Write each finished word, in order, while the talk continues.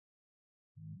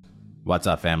What's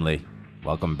up, family?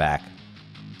 Welcome back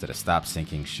to the Stop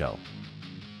Sinking Show,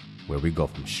 where we go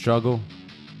from struggle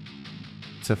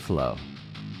to flow.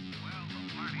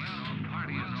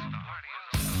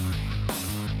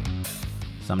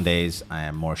 Some days I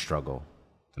am more struggle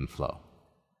than flow.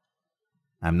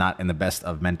 I'm not in the best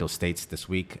of mental states this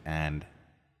week, and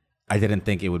I didn't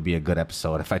think it would be a good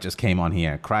episode if I just came on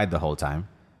here and cried the whole time.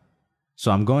 So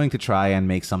I'm going to try and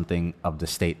make something of the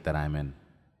state that I'm in.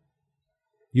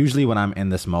 Usually when I'm in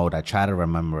this mode, I try to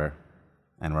remember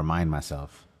and remind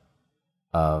myself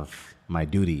of my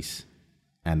duties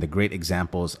and the great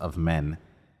examples of men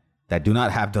that do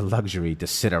not have the luxury to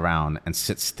sit around and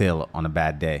sit still on a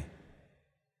bad day.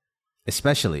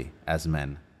 Especially as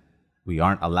men, we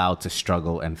aren't allowed to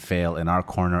struggle and fail in our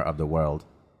corner of the world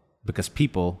because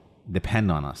people depend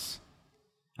on us.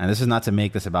 And this is not to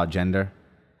make this about gender.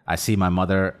 I see my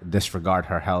mother disregard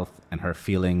her health and her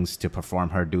feelings to perform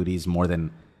her duties more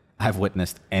than I've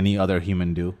witnessed any other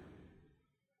human do.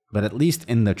 But at least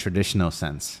in the traditional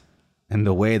sense, in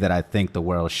the way that I think the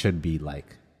world should be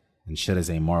like, and should is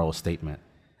a moral statement,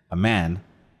 a man,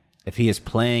 if he is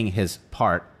playing his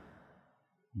part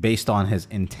based on his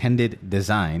intended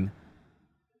design,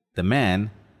 the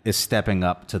man is stepping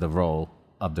up to the role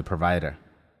of the provider.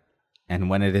 And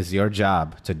when it is your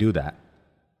job to do that,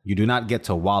 you do not get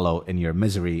to wallow in your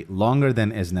misery longer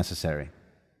than is necessary.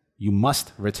 You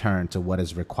must return to what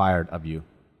is required of you,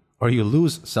 or you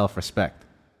lose self-respect.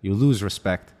 You lose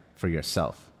respect for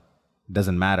yourself. It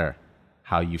doesn't matter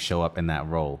how you show up in that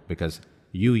role because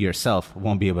you yourself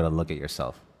won't be able to look at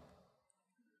yourself.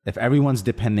 If everyone's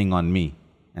depending on me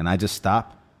and I just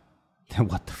stop, then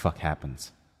what the fuck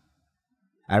happens?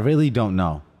 I really don't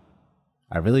know.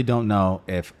 I really don't know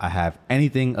if I have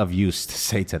anything of use to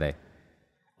say today,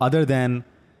 other than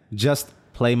just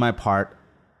play my part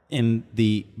in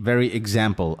the very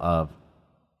example of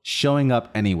showing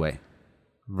up anyway,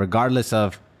 regardless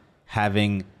of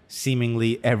having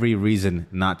seemingly every reason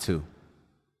not to.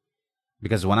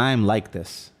 Because when I am like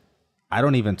this, I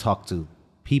don't even talk to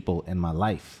people in my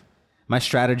life. My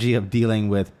strategy of dealing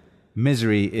with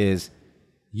misery is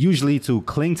usually to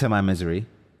cling to my misery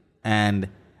and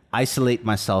isolate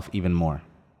myself even more.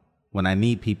 When I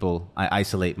need people, I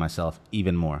isolate myself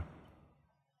even more.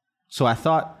 So I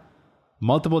thought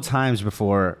multiple times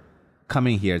before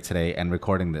coming here today and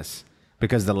recording this,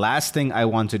 because the last thing I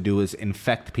want to do is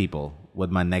infect people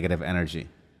with my negative energy,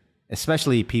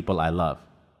 especially people I love.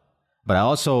 But I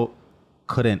also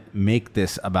couldn't make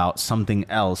this about something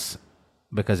else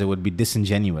because it would be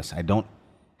disingenuous. I don't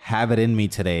have it in me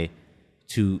today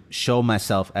to show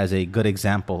myself as a good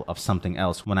example of something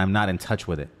else when I'm not in touch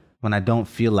with it, when I don't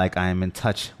feel like I am in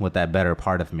touch with that better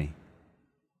part of me.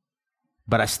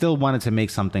 But I still wanted to make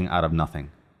something out of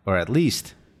nothing, or at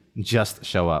least just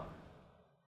show up.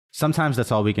 Sometimes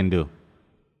that's all we can do,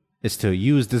 is to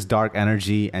use this dark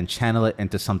energy and channel it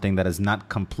into something that is not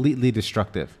completely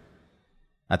destructive.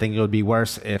 I think it would be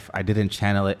worse if I didn't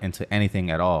channel it into anything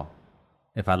at all,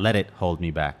 if I let it hold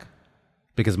me back.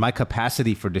 Because my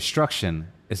capacity for destruction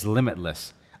is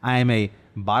limitless. I am a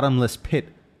bottomless pit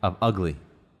of ugly,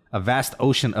 a vast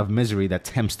ocean of misery that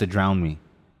tempts to drown me.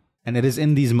 And it is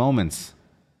in these moments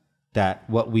that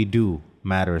what we do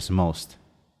matters most.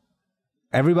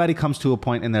 Everybody comes to a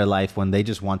point in their life when they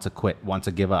just want to quit, want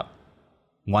to give up,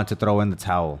 want to throw in the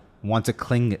towel, want to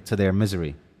cling to their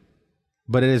misery.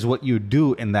 But it is what you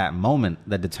do in that moment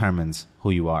that determines who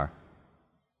you are.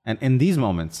 And in these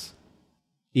moments,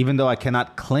 even though I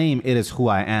cannot claim it is who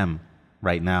I am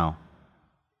right now,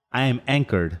 I am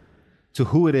anchored to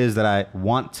who it is that I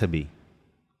want to be,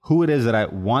 who it is that I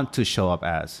want to show up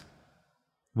as.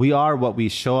 We are what we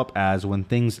show up as when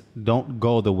things don't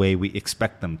go the way we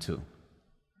expect them to.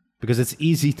 Because it's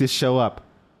easy to show up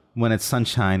when it's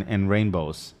sunshine and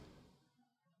rainbows.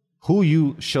 Who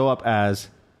you show up as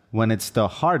when it's the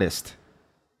hardest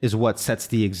is what sets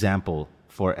the example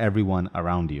for everyone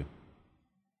around you.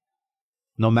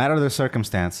 No matter the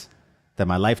circumstance that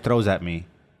my life throws at me,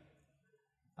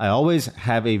 I always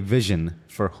have a vision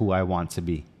for who I want to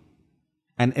be.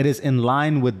 And it is in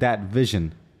line with that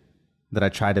vision that I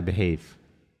try to behave.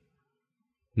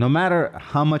 No matter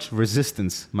how much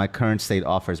resistance my current state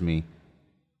offers me,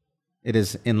 it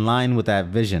is in line with that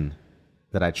vision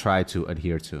that I try to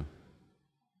adhere to.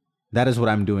 That is what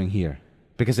I'm doing here.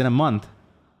 Because in a month,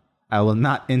 I will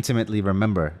not intimately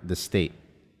remember this state.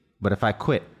 But if I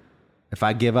quit, if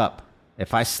I give up,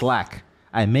 if I slack,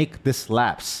 I make this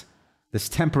lapse, this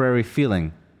temporary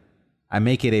feeling, I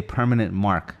make it a permanent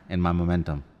mark in my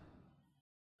momentum.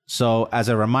 So as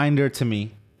a reminder to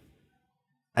me,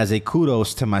 as a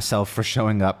kudos to myself for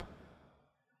showing up,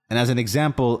 And as an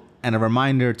example and a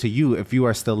reminder to you, if you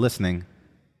are still listening,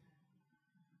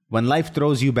 when life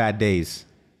throws you bad days,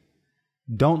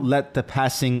 don't let the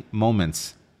passing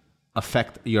moments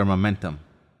affect your momentum.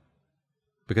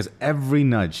 Because every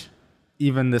nudge,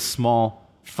 even this small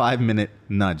 5-minute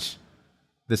nudge,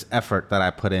 this effort that I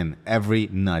put in, every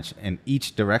nudge in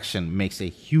each direction makes a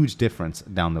huge difference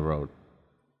down the road.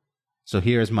 So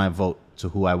here's my vote to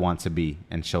who I want to be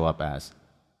and show up as,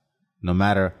 no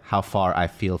matter how far I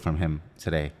feel from him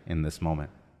today in this moment.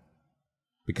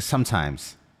 Because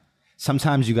sometimes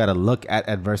you got to look at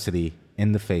adversity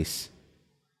in the face,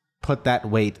 put that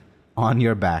weight on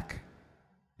your back,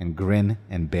 and grin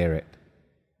and bear it,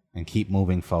 and keep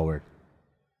moving forward.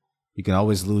 You can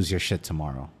always lose your shit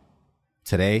tomorrow.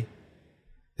 Today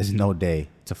is no day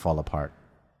to fall apart.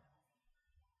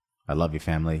 I love you,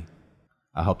 family.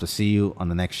 I hope to see you on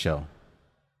the next show.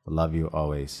 I love you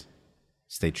always.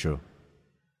 Stay true.